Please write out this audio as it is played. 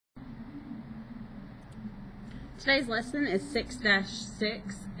Today's lesson is 6-6,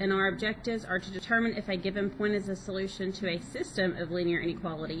 and our objectives are to determine if a given point is a solution to a system of linear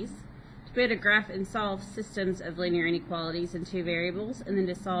inequalities, to be able to graph and solve systems of linear inequalities in two variables, and then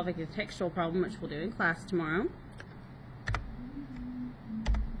to solve a contextual problem, which we'll do in class tomorrow.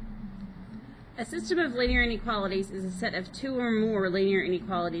 A system of linear inequalities is a set of two or more linear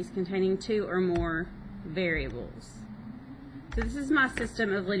inequalities containing two or more variables. So this is my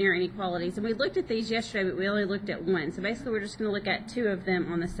system of linear inequalities, and we looked at these yesterday, but we only looked at one. So basically we're just going to look at two of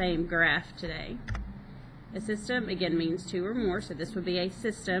them on the same graph today. A system, again, means two or more, so this would be a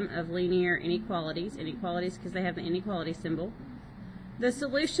system of linear inequalities. Inequalities because they have the inequality symbol. The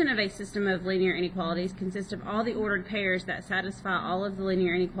solution of a system of linear inequalities consists of all the ordered pairs that satisfy all of the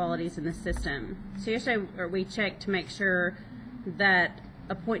linear inequalities in the system. So yesterday we checked to make sure that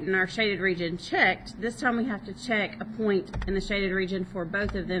a point in our shaded region checked. This time we have to check a point in the shaded region for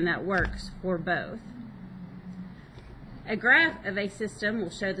both of them that works for both. A graph of a system will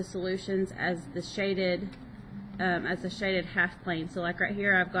show the solutions as the shaded half plane. So like right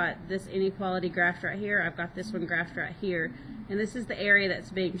here, I've got this inequality graphed right here, I've got this one graphed right here, and this is the area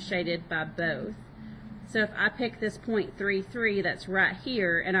that's being shaded by both. So if I pick this point 3, 3 that's right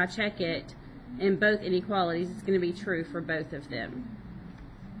here and I check it in both inequalities, it's going to be true for both of them.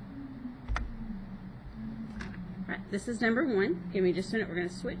 Alright, this is number one. Give me just a minute, we're going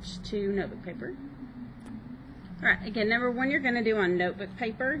to switch to notebook paper. Alright, again, number one you're going to do on notebook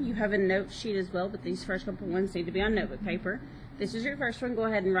paper. You have a note sheet as well, but these first couple ones need to be on notebook paper. This is your first one. Go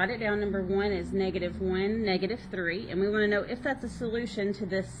ahead and write it down. Number one is -1, -3, and we want to know if that's a solution to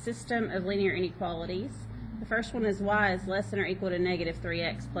this system of linear inequalities. The first one is y is less than or equal to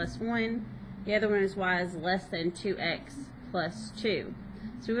 -3x plus 1. The other one is y is less than 2x plus 2.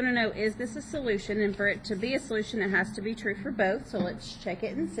 So we want to know, is this a solution? And for it to be a solution, it has to be true for both. So let's check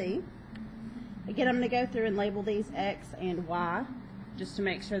it and see. Again, I'm going to go through and label these x and y just to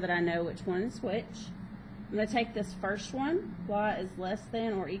make sure that I know which one is which. I'm going to take this first one, y is less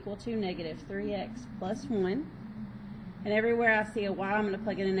than or equal to -3x plus 1. And everywhere I see a y, I'm going to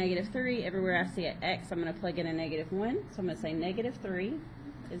plug in a -3. Everywhere I see an x, I'm going to plug in a -1. So I'm going to say -3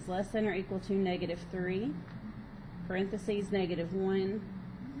 is less than or equal to -3, parentheses, -1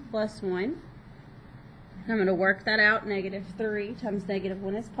 plus 1. I'm going to work that out. -3 times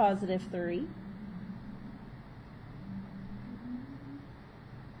 -1 is +3.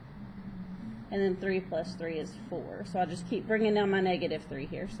 And then 3 plus 3 is 4. So I'll just keep bringing down my -3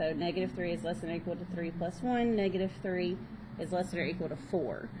 here. So -3 is less than or equal to 3 plus 1. -3 is less than or equal to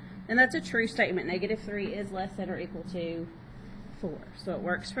 4. And that's a true statement. -3 is less than or equal to 4. So it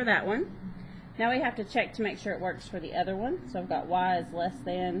works for that one. Now we have to check to make sure it works for the other one. So I've got y is less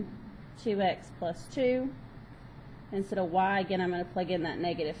than 2x plus 2. Instead of y, again, I'm going to plug in that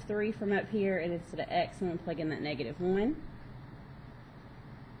 -3 from up here, and instead of x, I'm going to plug in that -1.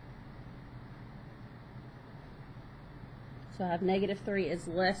 So I have -3 is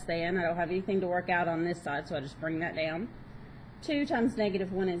less than, I don't have anything to work out on this side, so I just bring that down. 2 times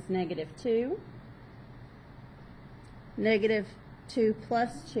 -1 is -2. -2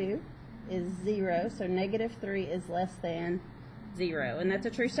 plus 2 is 0, so -3 is less than 0. And that's a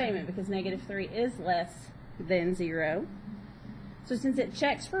true statement because -3 is less than 0. So since it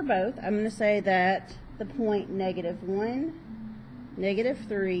checks for both, I'm going to say that the point -1,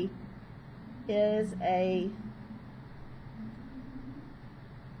 -3 is a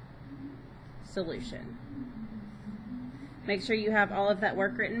solution. Make sure you have all of that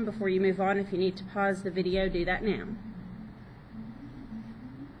work written before you move on. If you need to pause the video, do that now.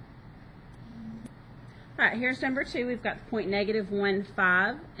 Alright, here's number two. We've got the point -1,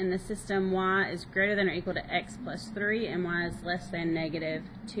 5, and the system y is greater than or equal to x plus 3, and y is less than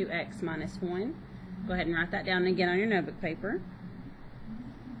 -2x minus 1. Go ahead and write that down again on your notebook paper.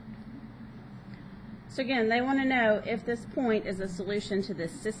 So again, they want to know if this point is a solution to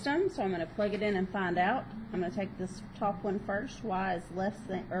this system, so I'm going to plug it in and find out. I'm going to take this top one first. Y is less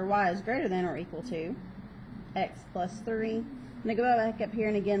than, or y is greater than or equal to x plus 3. I'm going to go back up here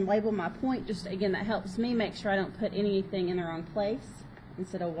and again label my point. Just again, that helps me make sure I don't put anything in the wrong place.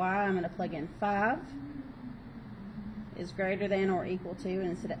 Instead of y, I'm going to plug in 5 is greater than or equal to, and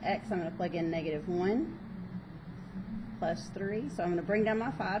instead of x, I'm going to plug in -1 plus 3. So I'm going to bring down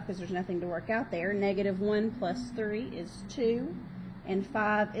my 5 because there's nothing to work out there. -1 plus 3 is 2, and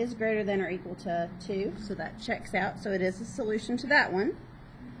 5 is greater than or equal to 2, so that checks out. So it is a solution to that one.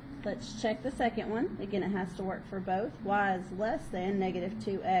 Let's check the second one. Again, it has to work for both. Y is less than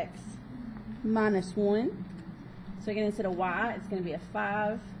 -2x minus 1. So again, instead of y, it's going to be a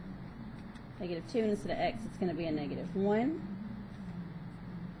 5, -2, and instead of x, it's going to be a -1.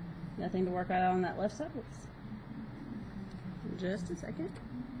 Nothing to work out on that left side. Let's just a second.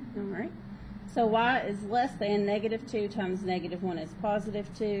 All right. So y is less than -2 times -1 is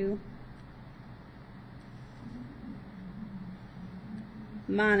 +2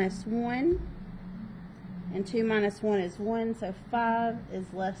 minus 1. And 2 minus 1 is 1, so 5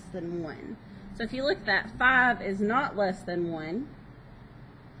 is less than 1. So if you look at that, 5 is not less than 1,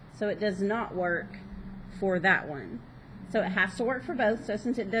 so it does not work for that one. So it has to work for both. So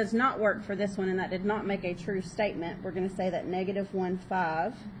since it does not work for this one, and that did not make a true statement, we're going to say that -1,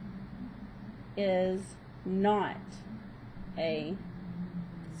 5 is not a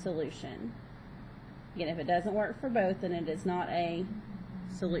solution. Again, if it doesn't work for both, then it is not a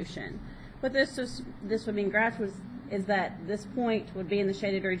solution. What this would mean graphed is that this point would be in the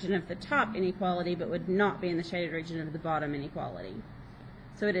shaded region of the top inequality, but would not be in the shaded region of the bottom inequality.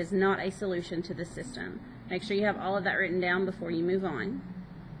 So it is not a solution to the system. Make sure you have all of that written down before you move on.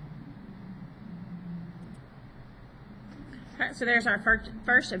 All right, so there's our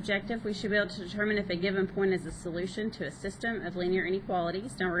first objective. We should be able to determine if a given point is a solution to a system of linear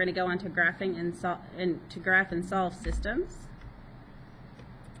inequalities. Now we're going to go on to graphing and to graph and solve systems.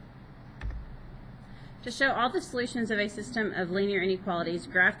 To show all the solutions of a system of linear inequalities,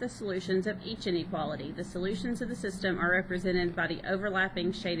 graph the solutions of each inequality. The solutions of the system are represented by the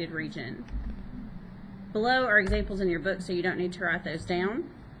overlapping shaded region. Below are examples in your book, so you don't need to write those down.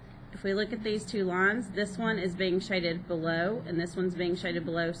 If we look at these two lines, this one is being shaded below, and this one's being shaded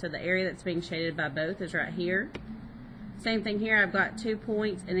below, so the area that's being shaded by both is right here. Same thing here, I've got 2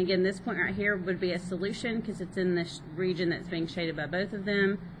 points, and again, this point right here would be a solution because it's in the region that's being shaded by both of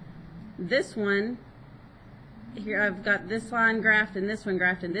them. This one, here I've got this line graphed and this one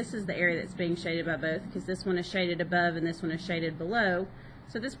graphed, and this is the area that's being shaded by both because this one is shaded above and this one is shaded below.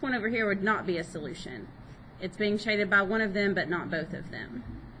 So this point over here would not be a solution. It's being shaded by one of them but not both of them.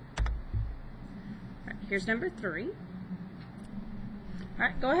 All right, here's number 3. All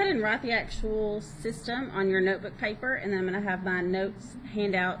right, go ahead and write the actual system on your notebook paper, and then I'm going to have my notes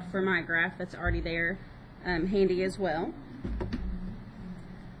handout for my graph that's already there handy as well.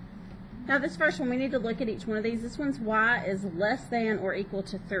 Now this first one, we need to look at each one of these. This one's y is less than or equal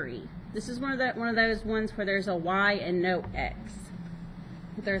to 3. This is one of those ones where there's a y and no x.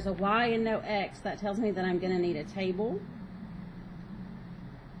 If there's a y and no x, that tells me that I'm going to need a table.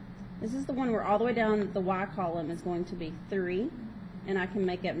 This is the one where all the way down the y column is going to be 3, and I can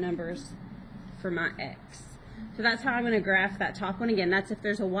make up numbers for my x. So that's how I'm going to graph that top one. Again, that's if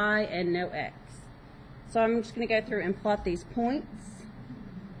there's a y and no x. So I'm just going to go through and plot these points.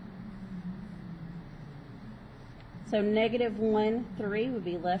 So -1, 3 would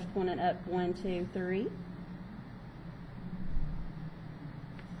be left 1 and up 1, 2, 3.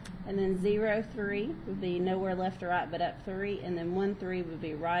 And then 0, 3 would be nowhere left or right but up 3. And then 1, 3 would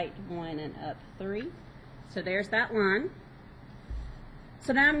be right 1 and up 3. So there's that line.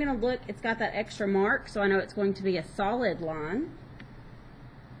 So now I'm going to look, it's got that extra mark, so I know it's going to be a solid line.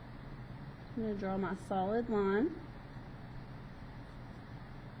 I'm going to draw my solid line.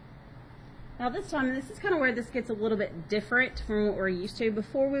 Now this time, this is kind of where this gets a little bit different from what we're used to.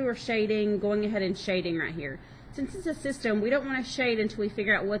 Before we were shading, going ahead and shading right here. Since it's a system, we don't want to shade until we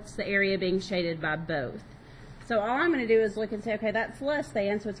figure out what's the area being shaded by both. So all I'm going to do is look and say, okay, that's less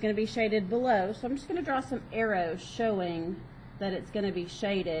than, so it's going to be shaded below. So I'm just going to draw some arrows showing that it's going to be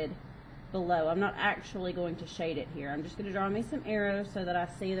shaded below. I'm not actually going to shade it here. I'm just going to draw me some arrows so that I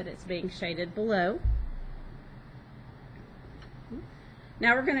see that it's being shaded below.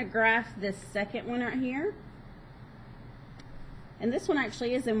 Now we're going to graph this second one right here. And this one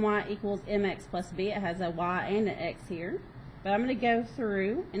actually is in y equals mx plus b. It has a y and an x here. But I'm going to go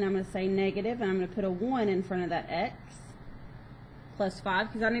through and I'm going to say negative, and I'm going to put a 1 in front of that x plus 5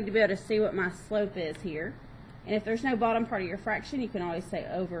 because I need to be able to see what my slope is here. And if there's no bottom part of your fraction, you can always say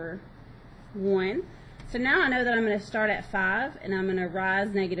over 1. So now I know that I'm going to start at 5 and I'm going to rise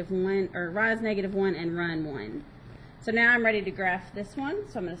 -1 and run 1. So now I'm ready to graph this one.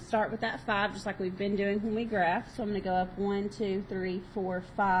 So I'm going to start with that 5 just like we've been doing when we graph. So I'm going to go up 1, 2, 3, 4,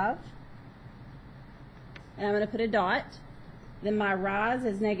 5. And I'm going to put a dot. Then my rise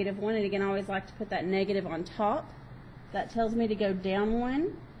is -1, and again I always like to put that negative on top. That tells me to go down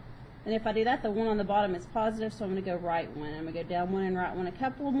 1. And if I do that, the 1 on the bottom is positive, so I'm going to go right 1. I'm going to go down 1 and right 1 a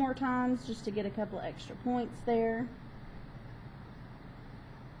couple more times just to get a couple extra points there.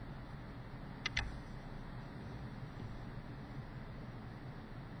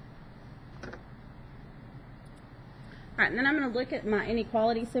 All right, and then I'm going to look at my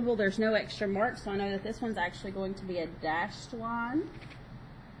inequality symbol. There's no extra mark, so I know that this one's actually going to be a dashed line.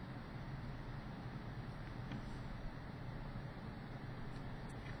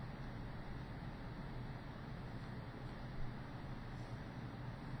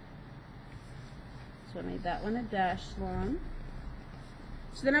 So I made that one a dashed line.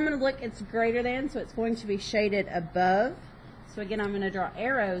 So then I'm going to look, it's greater than, so it's going to be shaded above. So again, I'm going to draw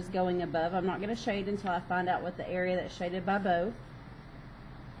arrows going above. I'm not going to shade until I find out what the area that's shaded by both.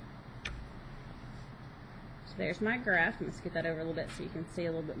 So there's my graph. Let's get that over a little bit so you can see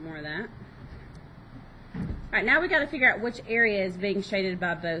a little bit more of that. Alright, now we got to figure out which area is being shaded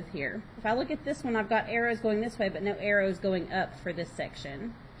by both here. If I look at this one, I've got arrows going this way, but no arrows going up for this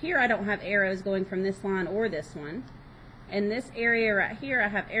section. Here I don't have arrows going from this line or this one. In this area right here, I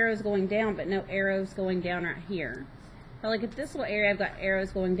have arrows going down, but no arrows going down right here. If I look at this little area, I've got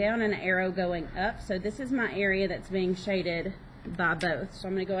arrows going down and an arrow going up. So this is my area that's being shaded by both. So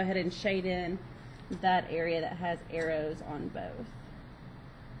I'm going to go ahead and shade in that area that has arrows on both.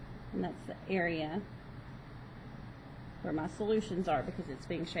 And that's the area where my solutions are because it's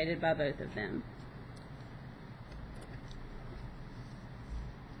being shaded by both of them.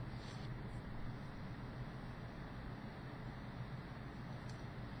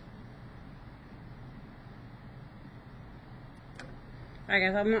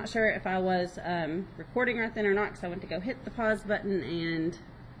 Alright guys, I'm not sure if I was recording right then or not because I went to go hit the pause button and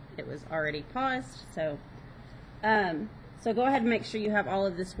it was already paused. So go ahead and make sure you have all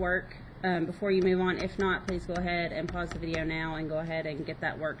of this work before you move on. If not, please go ahead and pause the video now and go ahead and get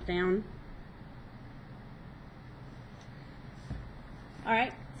that work down.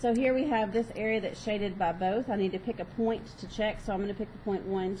 Alright, so here we have this area that's shaded by both. I need to pick a point to check, so I'm going to pick the point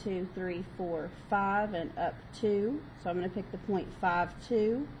 1, 2, 3, 4, 5 and up 2. So I'm going to pick the point 5,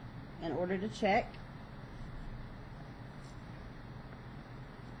 2 in order to check.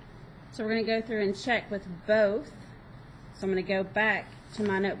 So we're going to go through and check with both. So I'm going to go back to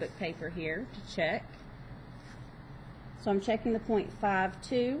my notebook paper here to check. So I'm checking the point 5,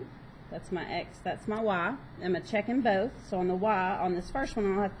 2. That's my X, that's my Y. I'm going to check in both. So on the Y, on this first one,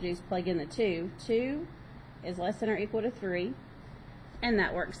 all I have to do is plug in the 2. 2 is less than or equal to 3, and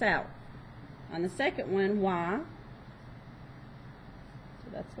that works out. On the second one, Y, so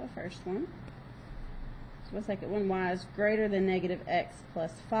that's my first one. So my second one, Y is greater than negative X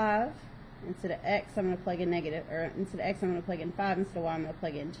plus 5. Instead of X, I'm going to plug in negative, or instead of X, I'm going to plug in 5. Instead of Y, I'm going to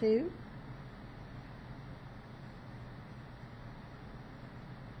plug in 2.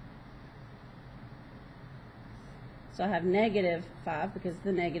 So I have negative 5 because of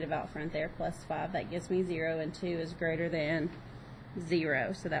the negative out front there, plus 5. That gives me 0, and 2 is greater than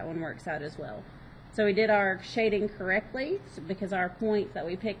 0. So that one works out as well. So we did our shading correctly because our point that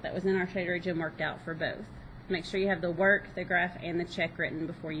we picked that was in our shade region worked out for both. Make sure you have the work, the graph, and the check written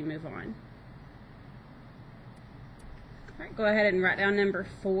before you move on. Alright, go ahead and write down number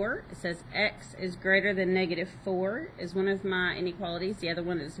 4. It says X is greater than negative 4 is one of my inequalities. The other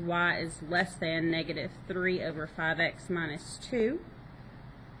one is Y is less than negative 3 over 5X minus 2.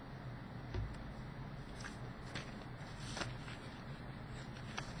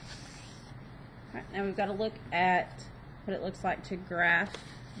 Alright, now we've got to look at what it looks like to graph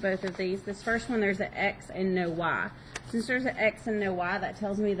both of these. This first one, there's an X and no Y. Since there's an X and no Y, that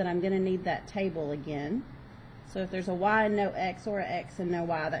tells me that I'm going to need that table again. So if there's a Y and no X, or an X and no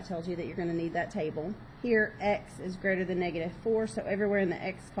Y, that tells you that you're going to need that table. Here, X is greater than negative 4, so everywhere in the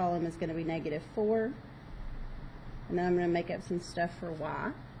X column is going to be negative 4. And then I'm going to make up some stuff for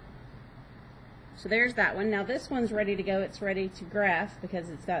Y. So there's that one. Now this one's ready to go. It's ready to graph because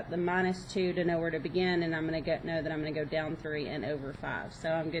it's got the minus 2 to know where to begin, and I'm going to know that I'm going to go down 3 and over 5. So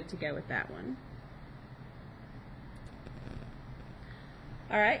I'm good to go with that one.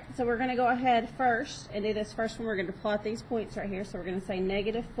 Alright, so we're going to go ahead first and do this first one. We're going to plot these points right here. So we're going to say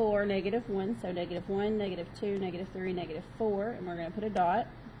negative 4, negative 1. So negative 1, negative 2, negative 3, negative 4. And we're going to put a dot.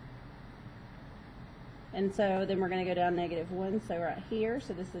 And so then we're going to go down negative 1. So right here,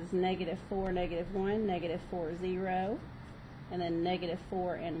 so this is negative 4, negative 1, negative 4, 0. And then negative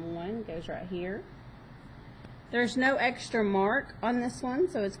 4 and 1 goes right here. There's no extra mark on this one,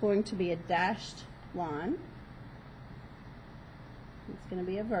 so it's going to be a dashed line. It's going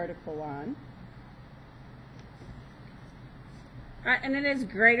to be a vertical line. Alright, and it is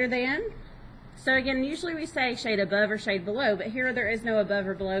greater than. So again, usually we say shade above or shade below, but here there is no above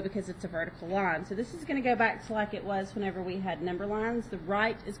or below because it's a vertical line. So this is going to go back to like it was whenever we had number lines. The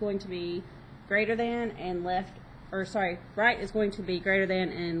right is going to be greater than, and left, or sorry, right is going to be greater than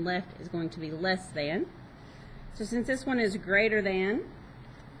and left is going to be less than. So since this one is greater than,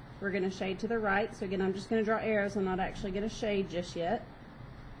 we're going to shade to the right. So again, I'm just going to draw arrows. I'm not actually going to shade just yet.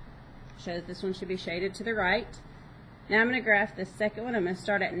 Show that this one should be shaded to the right. Now I'm going to graph this second one. I'm going to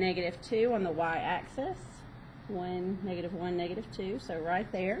start at negative 2 on the y-axis. 1, negative 1, negative 2. So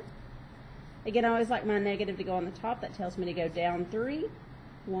right there. Again, I always like my negative to go on the top. That tells me to go down 3.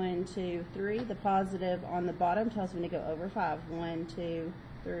 1, 2, 3. The positive on the bottom tells me to go over 5. 1, 2,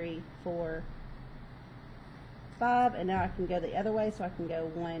 3, 4, 5. And now I can go the other way, so I can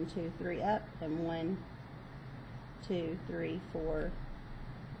go 1, 2, 3 up, and 1, 2, 3, 4,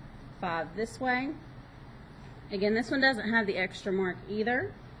 5 this way. Again, this one doesn't have the extra mark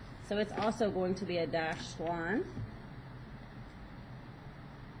either, so it's also going to be a dashed line.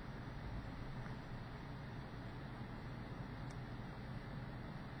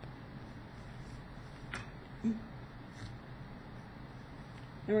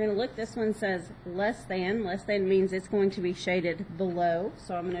 And we're going to look, this one says less than. Less than means it's going to be shaded below,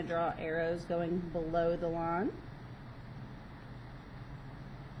 so I'm going to draw arrows going below the line.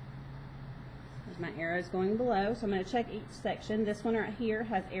 There's my arrows going below, so I'm going to check each section. This one right here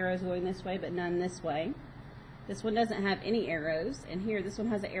has arrows going this way, but none this way. This one doesn't have any arrows, and here this one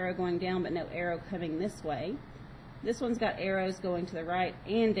has an arrow going down, but no arrow coming this way. This one's got arrows going to the right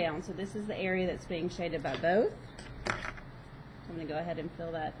and down, so this is the area that's being shaded by both. I'm going to go ahead and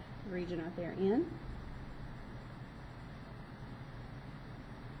fill that region right there in.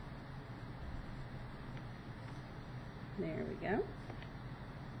 There we go.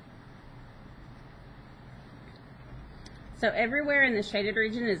 So everywhere in the shaded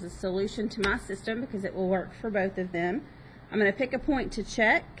region is a solution to my system because it will work for both of them. I'm going to pick a point to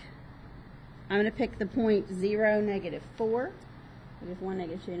check. I'm going to pick the point 0, negative 4. Negative 1,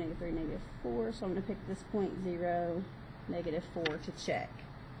 negative 2, negative 3, negative 4. So I'm going to pick this point 0, negative 4 to check.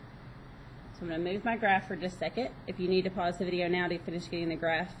 So I'm going to move my graph for just a second. If you need to pause the video now to finish getting the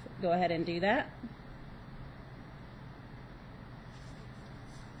graph, go ahead and do that.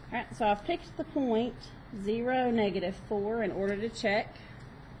 Alright, so I've picked the point 0, negative 4 in order to check.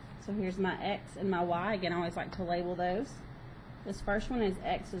 So here's my x and my y. Again, I always like to label those. This first one is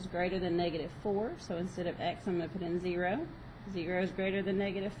x is greater than negative 4. So instead of x, I'm going to put in 0. 0 is greater than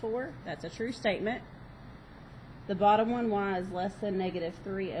negative 4. That's a true statement. The bottom one, y is less than negative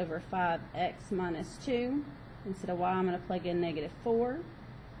 3 over 5x minus 2. Instead of y, I'm going to plug in negative 4.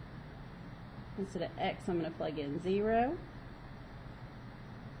 Instead of x, I'm going to plug in 0.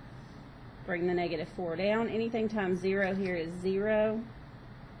 Bring the negative 4 down. Anything times 0 here is 0.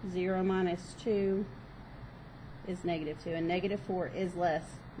 0 minus 2 is negative 2. And negative 4 is less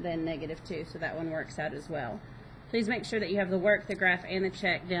than negative 2, so that one works out as well. Please make sure that you have the work, the graph, and the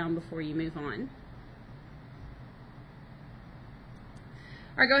check down before you move on.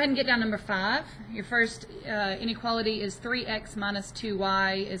 All right, go ahead and get down number 5. Your first inequality is 3x minus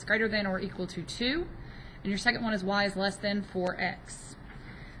 2y is greater than or equal to 2. And your second one is y is less than 4x.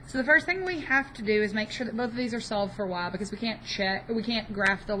 So the first thing we have to do is make sure that both of these are solved for y, because we can't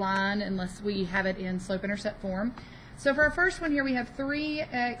graph the line unless we have it in slope-intercept form. So for our first one here, we have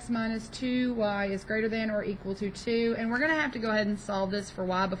 3x minus 2y is greater than or equal to 2, and we're going to have to go ahead and solve this for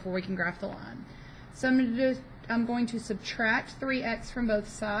y before we can graph the line. So I'm going to subtract 3x from both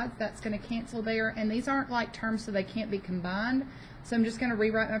sides. That's going to cancel there, and these aren't like terms, so they can't be combined. So I'm just going to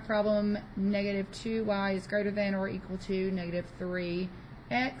rewrite my problem. Negative 2y is greater than or equal to negative 3x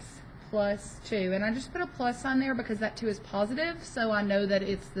plus 2. And I just put a plus sign there because that 2 is positive, so I know that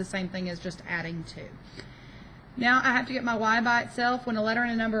it's the same thing as just adding 2. Now I have to get my y by itself. When a letter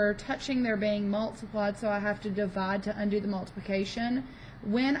and a number are touching, they're being multiplied, so I have to divide to undo the multiplication.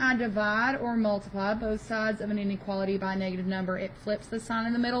 When I divide or multiply both sides of an inequality by a negative number, it flips the sign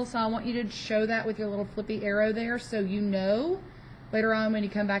in the middle. So I want you to show that with your little flippy arrow there, so you know later on when you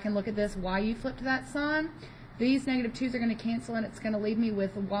come back and look at this why you flipped that sign. These negative 2's are going to cancel, and it's going to leave me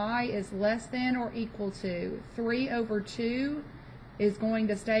with y is less than or equal to 3 over 2 is going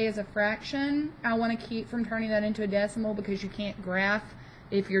to stay as a fraction. I want to keep from turning that into a decimal because you can't graph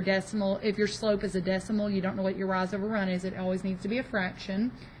if your slope is a decimal. You don't know what your rise over run is. It always needs to be a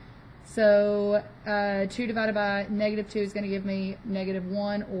fraction. So 2 divided by negative 2 is going to give me negative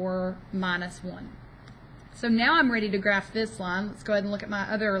 1 or minus 1. So now I'm ready to graph this line. Let's go ahead and look at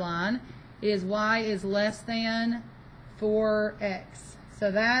my other line. Is y is less than 4x.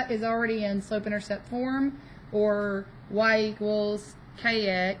 So that is already in slope-intercept form, or y equals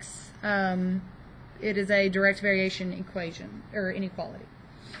kx. It is a direct variation equation, or inequality.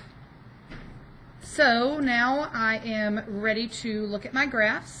 So now I am ready to look at my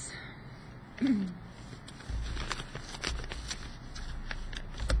graphs.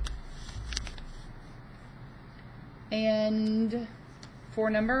 And for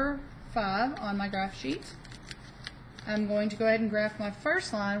number 5 on my graph sheet, I'm going to go ahead and graph my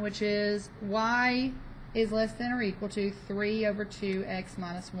first line, which is y is less than or equal to 3 over 2x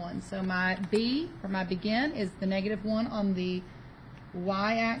minus 1. So my b, or my begin, is the negative 1 on the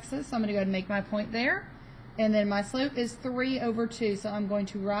y-axis. So I'm going to go ahead and make my point there. And then my slope is 3 over 2. So I'm going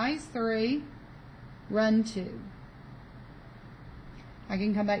to rise 3, run 2. I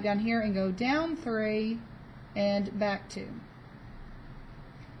can come back down here and go down 3 and back 2.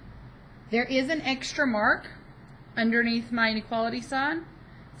 There is an extra mark underneath my inequality sign.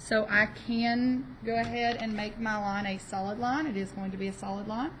 So I can go ahead and make my line a solid line. It is going to be a solid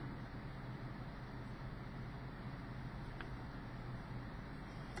line.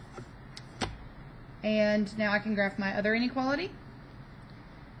 And now I can graph my other inequality,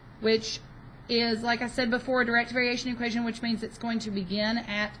 which is, like I said before, a direct variation equation, which means it's going to begin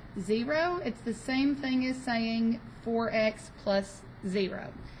at 0. It's the same thing as saying 4x plus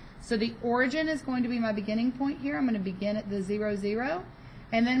 0. So the origin is going to be my beginning point here. I'm going to begin at the 0, 0.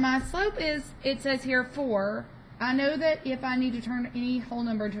 And then my slope is, it says here 4. I know that if I need to turn any whole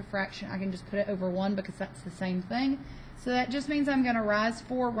number into a fraction, I can just put it over 1 because that's the same thing. So that just means I'm going to rise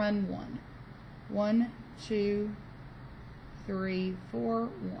 4, run 1. 1, 2, 3, 4,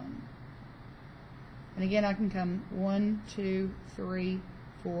 1. And again, I can come 1, 2, 3,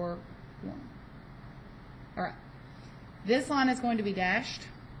 4, 1. All right. This line is going to be dashed.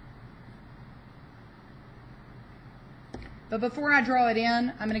 But before I draw it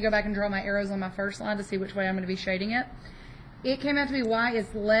in, I'm going to go back and draw my arrows on my first line to see which way I'm going to be shading it. It came out to be y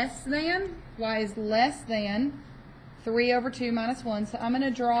is less than 3 over 2 minus 1. So I'm going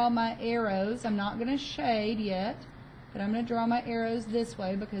to draw my arrows. I'm not going to shade yet, but I'm going to draw my arrows this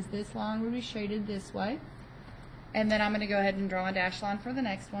way because this line will be shaded this way. And then I'm going to go ahead and draw a dash line for the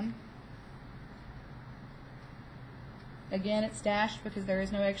next one. Again, it's dashed because there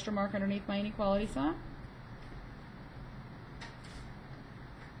is no extra mark underneath my inequality sign.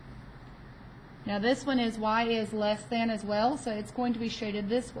 Now this one is y is less than as well, so it's going to be shaded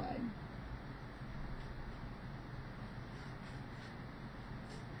this way.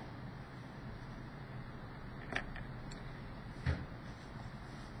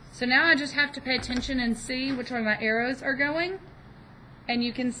 So now I just have to pay attention and see which way my arrows are going. And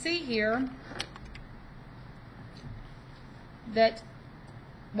you can see here that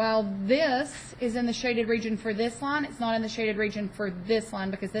while this is in the shaded region for this line, it's not in the shaded region for this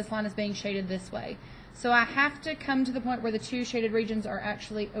line because this line is being shaded this way. So I have to come to the point where the two shaded regions are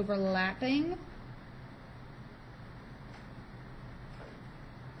actually overlapping.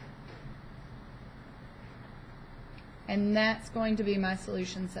 And that's going to be my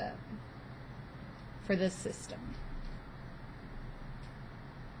solution set for this system.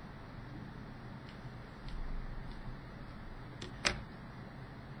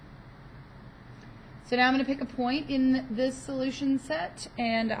 So now I'm going to pick a point in this solution set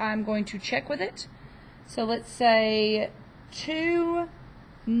and I'm going to check with it. So let's say 2,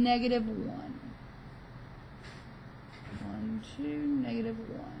 negative 1. 1, 2, negative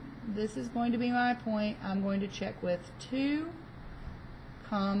 1. This is going to be my point. I'm going to check with 2,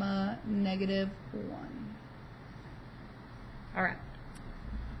 comma, negative 1. All right.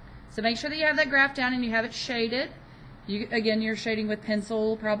 So make sure that you have that graph down and you have it shaded. Again, you're shading with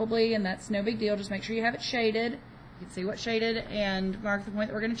pencil probably, and that's no big deal. Just make sure you have it shaded. You can see what's shaded and mark the point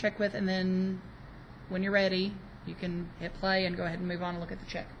that we're going to check with, and then when you're ready, you can hit play and go ahead and move on and look at the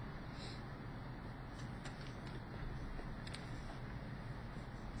check.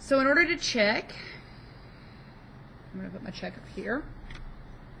 So in order to check, I'm going to put my check up here.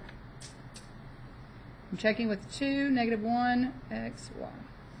 I'm checking with 2, negative 1, x, y.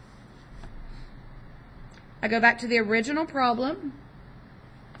 I go back to the original problem,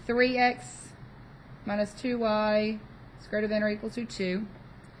 3x minus 2y is greater than or equal to 2.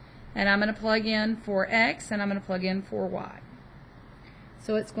 And I'm going to plug in for x and I'm going to plug in for y.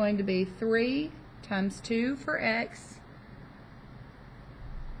 So it's going to be 3 times 2 for x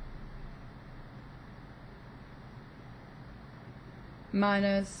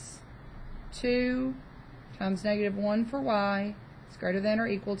minus 2 times negative 1 for y is greater than or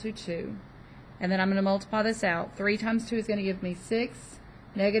equal to 2. And then I'm going to multiply this out. 3 times 2 is going to give me 6.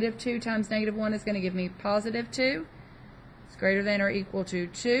 Negative 2 times negative 1 is going to give me positive 2. It's greater than or equal to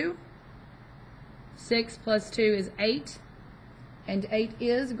 2. 6 plus 2 is 8. And 8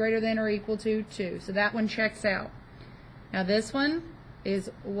 is greater than or equal to 2. So that one checks out. Now this one is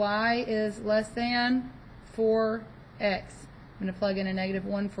y is less than 4x. I'm going to plug in a negative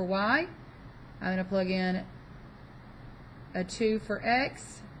 1 for y. I'm going to plug in a 2 for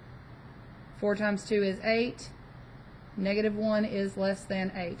x. 4 times 2 is 8. Negative 1 is less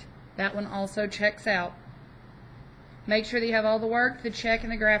than 8. That one also checks out. Make sure that you have all the work, the check,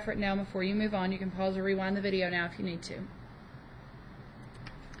 and the graph written down before you move on. You can pause or rewind the video now if you need to.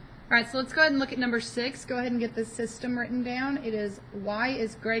 Alright, so let's go ahead and look at number 6. Go ahead and get this system written down. It is y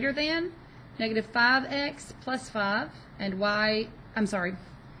is greater than. negative 5x plus 5, and y, I'm sorry,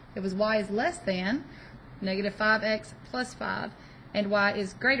 it was y is less than negative 5x plus 5, and y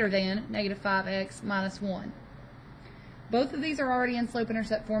is greater than negative 5x minus 1. Both of these are already in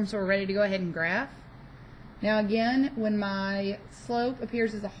slope-intercept form, so we're ready to go ahead and graph. Now again, when my slope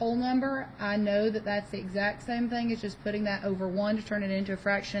appears as a whole number, I know that that's the exact same thing as just putting that over 1 to turn it into a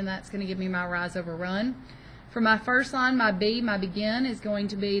fraction. That's going to give me my rise over run. For my first line, my b, my begin, is going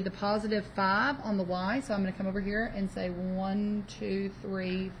to be the positive 5 on the y. So I'm going to come over here and say 1, 2,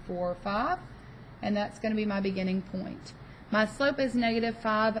 3, 4, 5. And that's going to be my beginning point. My slope is negative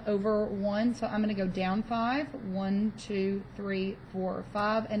 5 over 1, so I'm going to go down 5. 1, 2, 3, 4,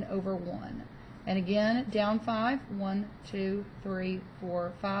 5, and over 1. And again, down 5. 1, 2, 3,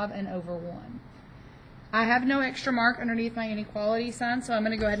 4, 5, and over 1. I have no extra mark underneath my inequality sign, so I'm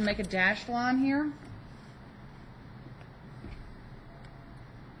going to go ahead and make a dashed line here.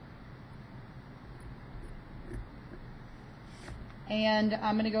 And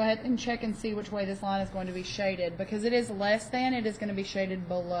I'm going to go ahead and check and see which way this line is going to be shaded. Because it is less than, it is going to be shaded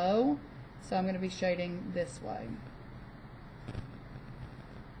below. So I'm going to be shading this way.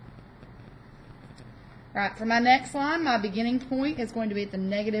 Alright, for my next line, my beginning point is going to be at the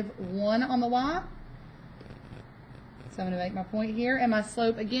negative 1 on the y. So I'm going to make my point here. And my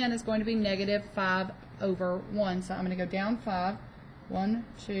slope, again, is going to be negative 5 over 1. So I'm going to go down 5. 1,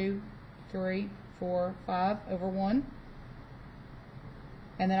 2, 3, 4, 5 over 1.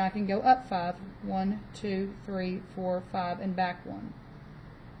 And then I can go up 5. 1, 2, 3, 4, 5, and back 1.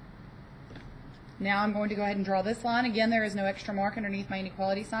 Now I'm going to go ahead and draw this line. Again, there is no extra mark underneath my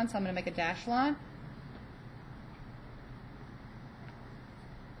inequality sign, so I'm going to make a dashed line.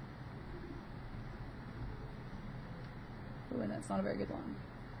 Ooh, and that's not a very good line.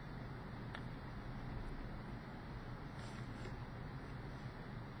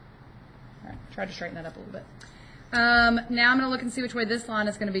 All right, try to straighten that up a little bit. Now I'm going to look and see which way this line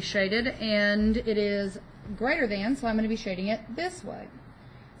is going to be shaded, and it is greater than, so I'm going to be shading it this way.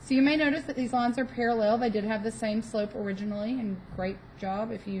 So you may notice that these lines are parallel. They did have the same slope originally, and great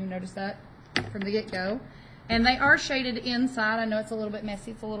job if you noticed that from the get-go. And they are shaded inside. I know it's a little bit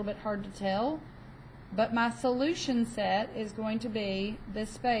messy. It's a little bit hard to tell. But my solution set is going to be this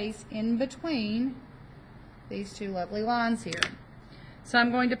space in between these two lovely lines here. So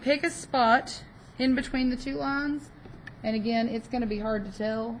I'm going to pick a spot in between the two lines, and again, it's going to be hard to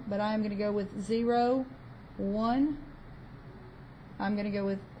tell, but I'm going to go with 0, 1. I'm going to go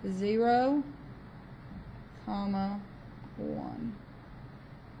with 0, comma, 1.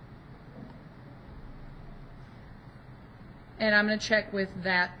 And I'm going to check with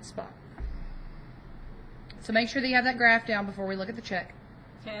that spot. So make sure that you have that graph down before we look at the check.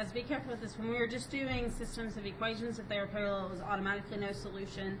 Okay, let's be careful with this. When we were just doing systems of equations, if they are parallel, it was automatically no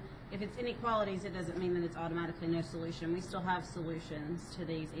solution. If it's inequalities, it doesn't mean that it's automatically no solution. We still have solutions to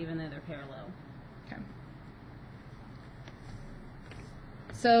these, even though they're parallel. Okay.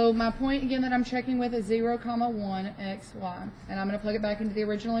 So my point, again, that I'm checking with is 0, 1, x, y. And I'm going to plug it back into the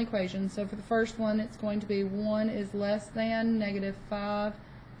original equation. So for the first one, it's going to be 1 is less than negative 5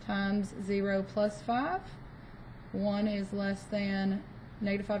 times 0 plus 5. 1 is less than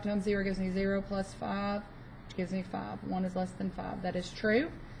negative 5 times 0 gives me 0 plus 5, which gives me 5. 1 is less than 5. That is true.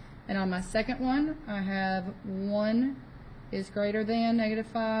 And on my second one, I have 1 is greater than negative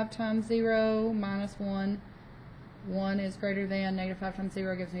 5 times 0 minus 1. 1 is greater than negative 5 times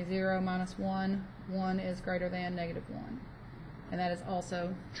 0 gives me 0 minus 1. 1 is greater than negative 1. And that is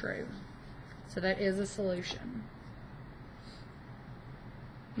also true. So that is a solution.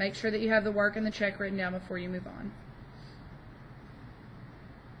 Make sure that you have the work and the check written down before you move on.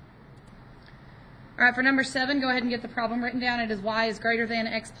 All right, for number 7, go ahead and get the problem written down. It is y is greater than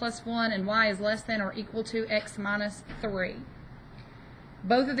x plus 1 and y is less than or equal to x minus 3.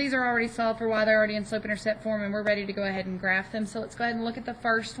 Both of these are already solved for y. They're already in slope-intercept form, and we're ready to go ahead and graph them. So let's go ahead and look at the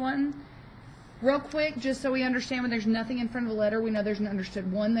first one. Real quick, just so we understand when there's nothing in front of the letter, we know there's an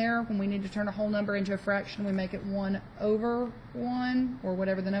understood 1 there. When we need to turn a whole number into a fraction, we make it 1 over 1, or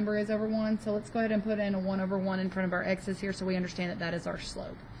whatever the number is over 1. So let's go ahead and put in a 1 over 1 in front of our x's here so we understand that that is our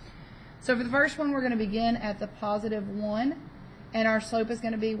slope. So for the first one, we're going to begin at the positive 1, and our slope is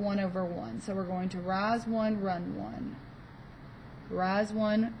going to be 1 over 1. So we're going to rise 1, run 1. Rise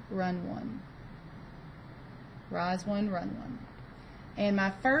 1, run 1. Rise 1, run 1. And my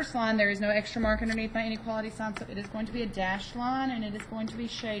first line, there is no extra mark underneath my inequality sign, so it is going to be a dashed line, and it is going to be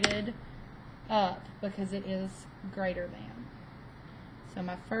shaded up because it is greater than. So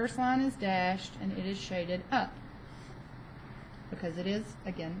my first line is dashed, and it is shaded up because it is,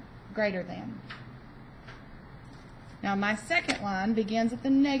 again, greater than. Now my second line begins at the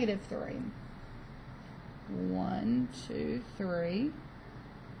negative 3. 1, 2, 3.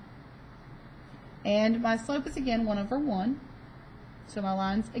 And my slope is again 1 over 1. So my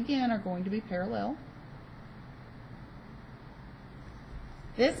lines again are going to be parallel.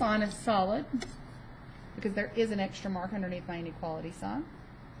 This line is solid because there is an extra mark underneath my inequality sign.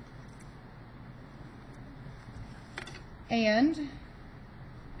 And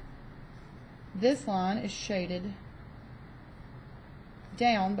this line is shaded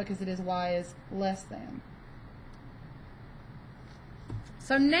down because it is y is less than.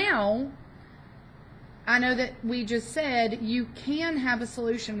 So now I know that we just said you can have a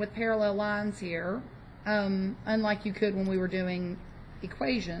solution with parallel lines here, unlike you could when we were doing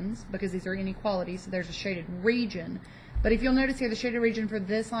equations, because these are inequalities, so there's a shaded region. But if you'll notice here, the shaded region for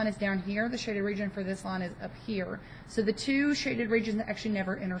this line is down here, the shaded region for this line is up here. So the two shaded regions actually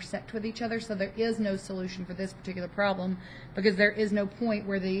never intersect with each other, so there is no solution for this particular problem because there is no point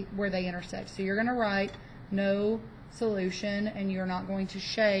where they intersect. So you're going to write no solution, and you're not going to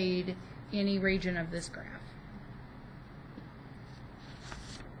shade any region of this graph.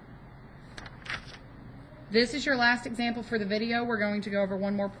 This is your last example for the video. We're going to go over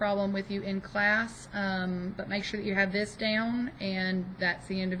one more problem with you in class, but make sure that you have this down, and that's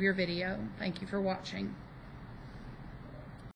the end of your video. Thank you for watching.